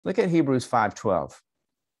Look at Hebrews 5:12.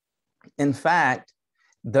 In fact,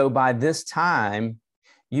 though by this time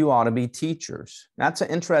you ought to be teachers. That's an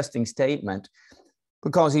interesting statement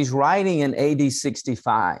because he's writing in AD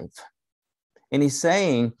 65. And he's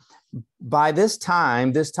saying, by this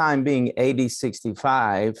time being AD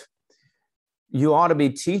 65, you ought to be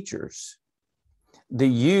teachers. The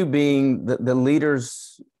you being the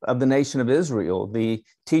leaders of the nation of Israel, the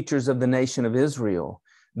teachers of the nation of Israel,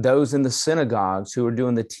 those in the synagogues who are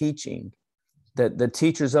doing the teaching, the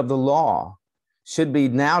teachers of the law should be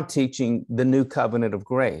now teaching the new covenant of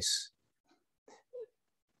grace.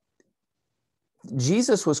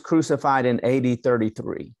 Jesus was crucified in AD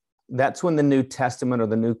 33. That's when the New Testament or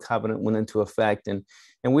the New Covenant went into effect. And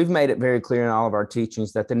we've made it very clear in all of our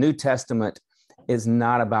teachings that the New Testament is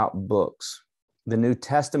not about books. The New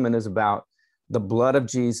Testament is about the blood of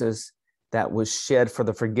Jesus that was shed for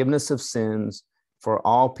the forgiveness of sins for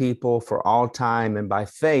all people, for all time. And by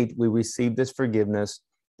faith, we receive this forgiveness.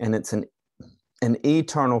 And it's an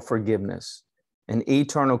eternal forgiveness, an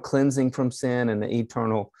eternal cleansing from sin, and an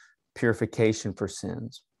eternal purification for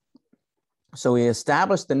sins. So he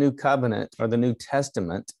established the new covenant or the New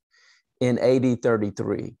Testament in AD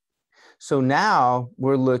 33. So now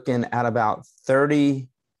we're looking at about 30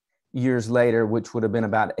 years later, which would have been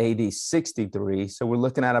about AD 63. So we're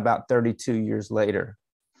looking at about 32 years later.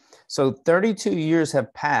 So 32 years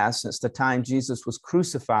have passed since the time Jesus was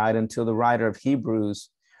crucified until the writer of Hebrews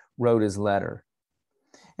wrote his letter.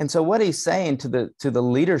 And so what he's saying to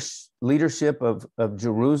the leadership of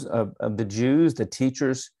Jerusalem, of the Jews, the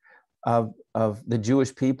teachers of the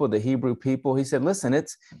Jewish people, the Hebrew people, he said, listen,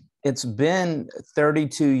 it's been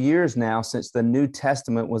 32 years now since the New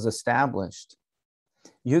Testament was established.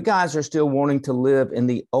 You guys are still wanting to live in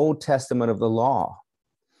the Old Testament of the law.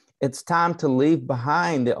 It's time to leave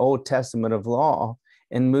behind the Old Testament of law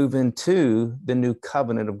and move into the new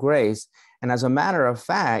covenant of grace. And as a matter of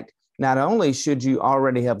fact, not only should you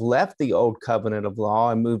already have left the old covenant of law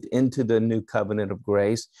and moved into the new covenant of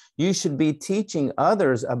grace, you should be teaching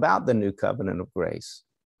others about the new covenant of grace.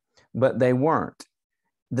 But they weren't.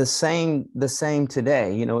 The same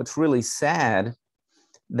today. You know, it's really sad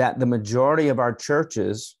that the majority of our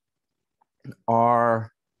churches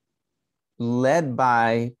are led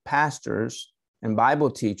by pastors and Bible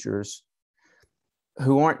teachers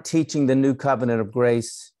who aren't teaching the new covenant of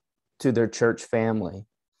grace to their church family,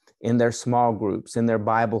 in their small groups, in their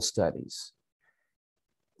Bible studies.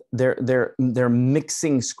 They're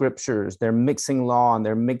mixing scriptures, they're mixing law, and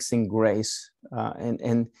they're mixing grace.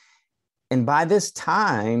 And by this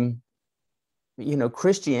time, you know,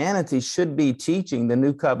 Christianity should be teaching the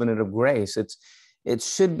new covenant of grace. It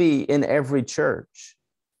should be in every church,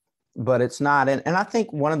 but it's not. And I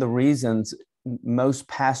think one of the reasons most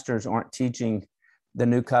pastors aren't teaching the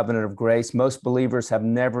new covenant of grace, most believers have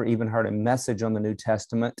never even heard a message on the New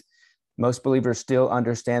Testament. Most believers still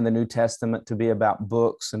understand the New Testament to be about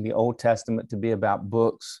books and the Old Testament to be about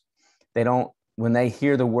books. They don't, when they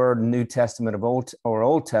hear the word New Testament of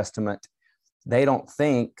Old Testament, they don't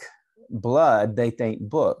think blood, they think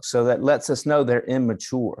books. So that lets us know they're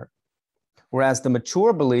immature. Whereas the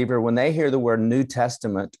mature believer, when they hear the word New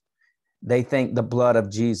Testament, they think the blood of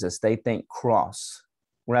Jesus, they think cross.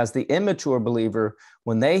 Whereas the immature believer,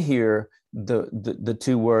 when they hear the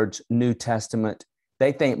two words New Testament,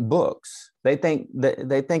 they think books. They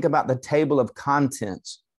think about the table of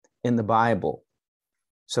contents in the Bible.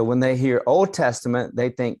 So when they hear Old Testament, they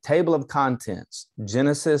think table of contents,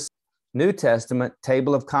 Genesis, New Testament,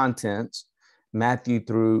 table of contents, Matthew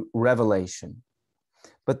through Revelation.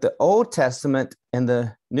 But the Old Testament and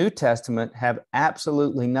the New Testament have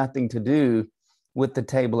absolutely nothing to do with the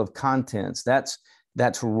table of contents.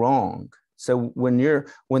 That's wrong. So when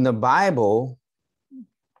the Bible,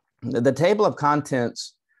 the table of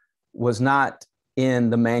contents was not in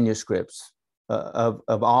the manuscripts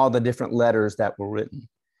of all the different letters that were written.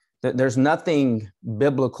 There's nothing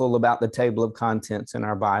biblical about the table of contents in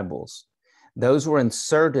our Bibles. Those were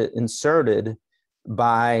inserted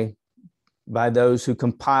by those who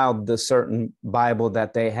compiled the certain Bible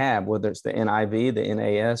that they have, whether it's the NIV, the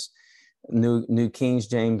NAS, New King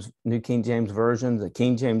James Version, the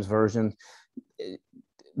King James Version.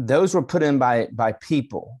 Those were put in by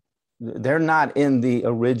people. They're not in the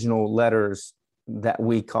original letters that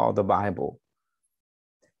we call the Bible.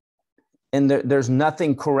 And there's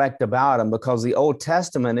nothing correct about them because the Old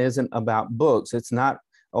Testament isn't about books. It's not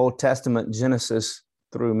Old Testament Genesis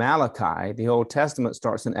through Malachi. The Old Testament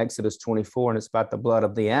starts in Exodus 24, and it's about the blood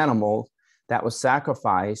of the animal that was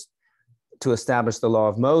sacrificed to establish the law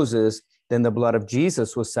of Moses. Then the blood of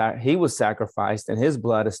Jesus was sacrificed, and his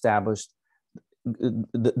blood established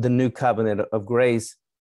the new covenant of grace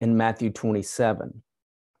in Matthew 27.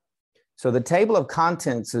 So the table of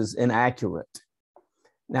contents is inaccurate.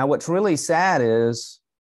 Now, what's really sad is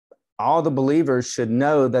all the believers should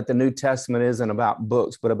know that the New Testament isn't about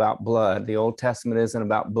books, but about blood. The Old Testament isn't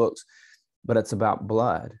about books, but it's about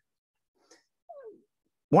blood.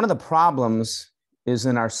 One of the problems is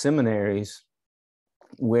in our seminaries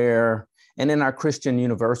and in our Christian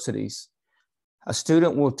universities, a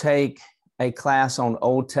student will take a class on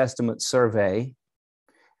Old Testament survey.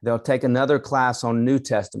 They'll take another class on New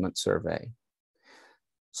Testament survey.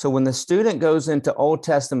 So when the student goes into Old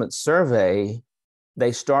Testament survey,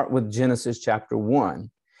 they start with Genesis chapter 1,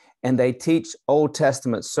 and they teach Old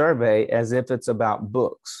Testament survey as if it's about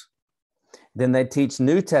books. Then they teach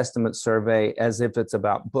New Testament survey as if it's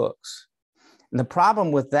about books. And the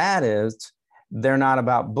problem with that is they're not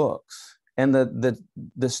about books. And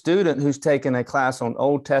the student who's taken a class on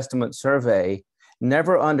Old Testament survey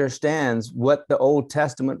never understands what the Old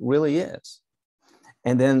Testament really is.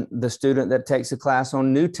 And then the student that takes a class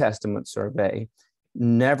on New Testament survey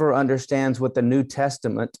never understands what the New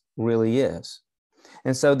Testament really is.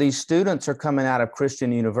 And so these students are coming out of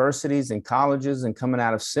Christian universities and colleges and coming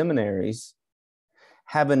out of seminaries,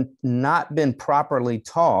 having not been properly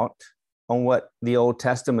taught on what the Old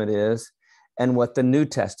Testament is and what the New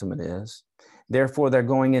Testament is. Therefore, they're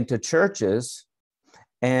going into churches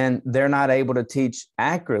and they're not able to teach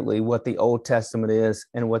accurately what the Old Testament is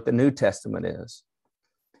and what the New Testament is.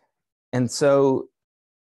 And so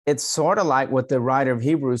it's sort of like what the writer of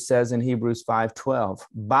Hebrews says in Hebrews 5:12.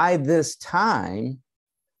 By this time,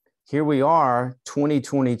 here we are,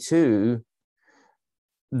 2022,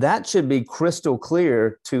 that should be crystal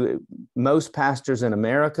clear to most pastors in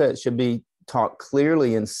America. It should be taught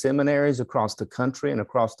clearly in seminaries across the country and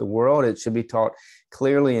across the world. It should be taught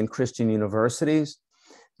clearly in Christian universities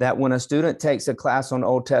that when a student takes a class on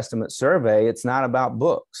Old Testament survey, it's not about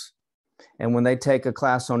books. And when they take a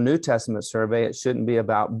class on New Testament survey, it shouldn't be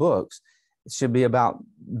about books. It should be about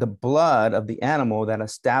the blood of the animal that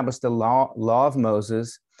established the law of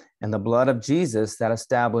Moses and the blood of Jesus that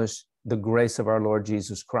established the grace of our Lord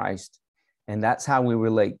Jesus Christ. And that's how we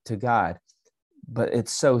relate to God. But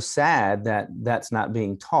it's so sad that that's not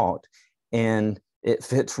being taught. And it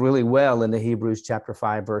fits really well into Hebrews chapter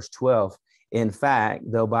 5, verse 12. In fact,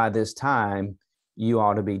 though by this time, you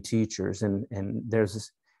ought to be teachers. And there's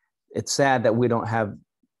this, it's sad that we don't have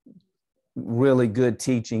really good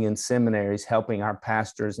teaching in seminaries helping our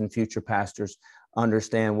pastors and future pastors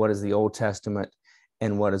understand what is the Old Testament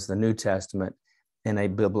and what is the New Testament in a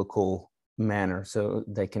biblical manner so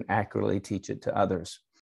they can accurately teach it to others.